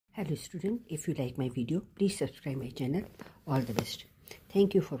Hello student, if you like my video, please subscribe my channel. All the best.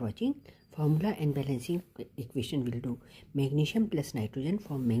 Thank you for watching. Formula and balancing equation will do. Magnesium plus nitrogen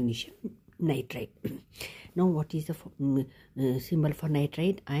form magnesium nitride. Now what is the symbol for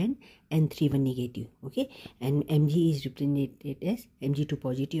nitride? Ion N31 negative. Okay, and Mg is represented as Mg2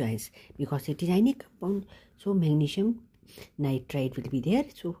 positive ions because it is ionic compound. So magnesium nitride will be there.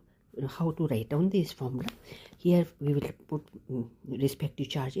 So how to write down this formula? Here we will put respective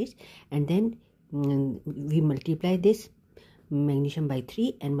charges, and then we multiply this magnesium by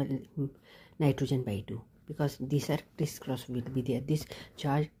 3 and nitrogen by 2, because these are crisscross will be there. This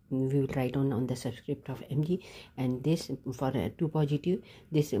charge we will write on the subscript of Mg, and this for 2 positive,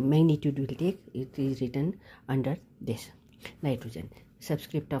 this magnitude will take, it is written under this nitrogen.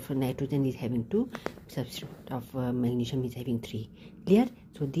 Subscript of nitrogen is having 2, subscript of magnesium is having 3. Clear?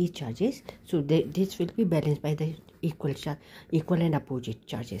 So these charges, so this will be balanced by the equal and opposite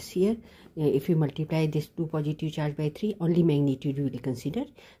charges. Here if you multiply this 2 positive charge by 3, only magnitude we will consider,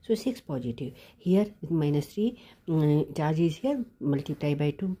 so 6 positive. Here minus 3 charge is here, multiply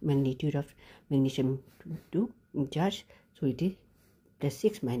by 2 magnitude of magnesium 2 charge, so it is plus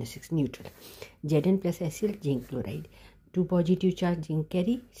 6 minus 6 neutral. Zn plus HCl zinc chloride. 2 positive charge zinc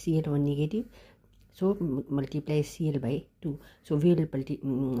carry, Cl1 negative, so multiply Cl by 2. So we will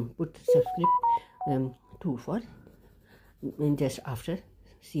put subscript 2 for just after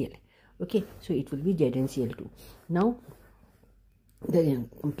Cl. Okay, so it will be ZnCl2. Now the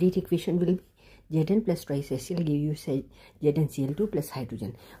complete equation will be Zn plus twice HCl give you ZnCl2 plus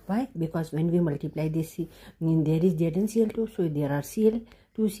hydrogen. Why? Because when we multiply this, there is ZnCl2, so there are Cl,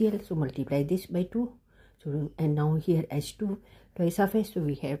 2Cl, so multiply this by 2. So, and now here H2 twice of H, so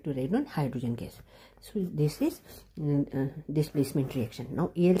we have to write on hydrogen gas. So this is displacement reaction. Now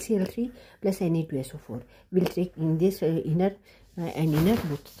AlCl3 plus Na2SO4 will take in this inner and inner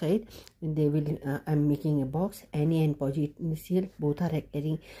both side. They will I'm making a box. Na and positive Cl both are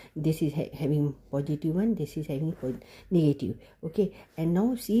carrying. This is having positive 1, this is having negative. Okay, and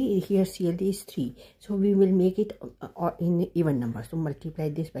now see here Cl is 3, so we will make it in even number. So multiply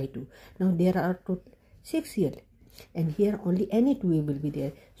this by 2. Now there are total 6 Cl, and here only Na2 will be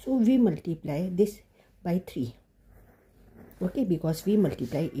there, so we multiply this by 3. Okay, because we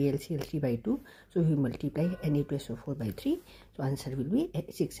multiply AlCl3 by 2, so we multiply Na2SO4 by 3, so answer will be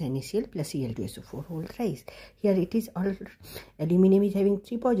 6 NaCl plus Cl2SO4 whole thrice. Here it is all aluminum is having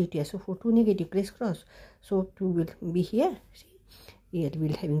 3 positive, SO4 2 negative, crisscross, so 2 will be here. See, Al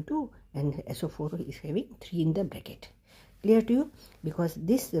will having 2 and SO4 is having 3 in the bracket. Clear to you? Because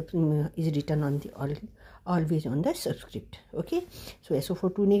this is written on the always on the subscript. Okay, so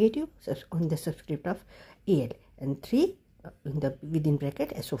SO4 2 negative on the subscript of Al, and 3 in the within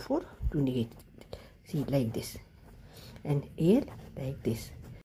bracket SO4 2 negative. See, like this, and Al like this.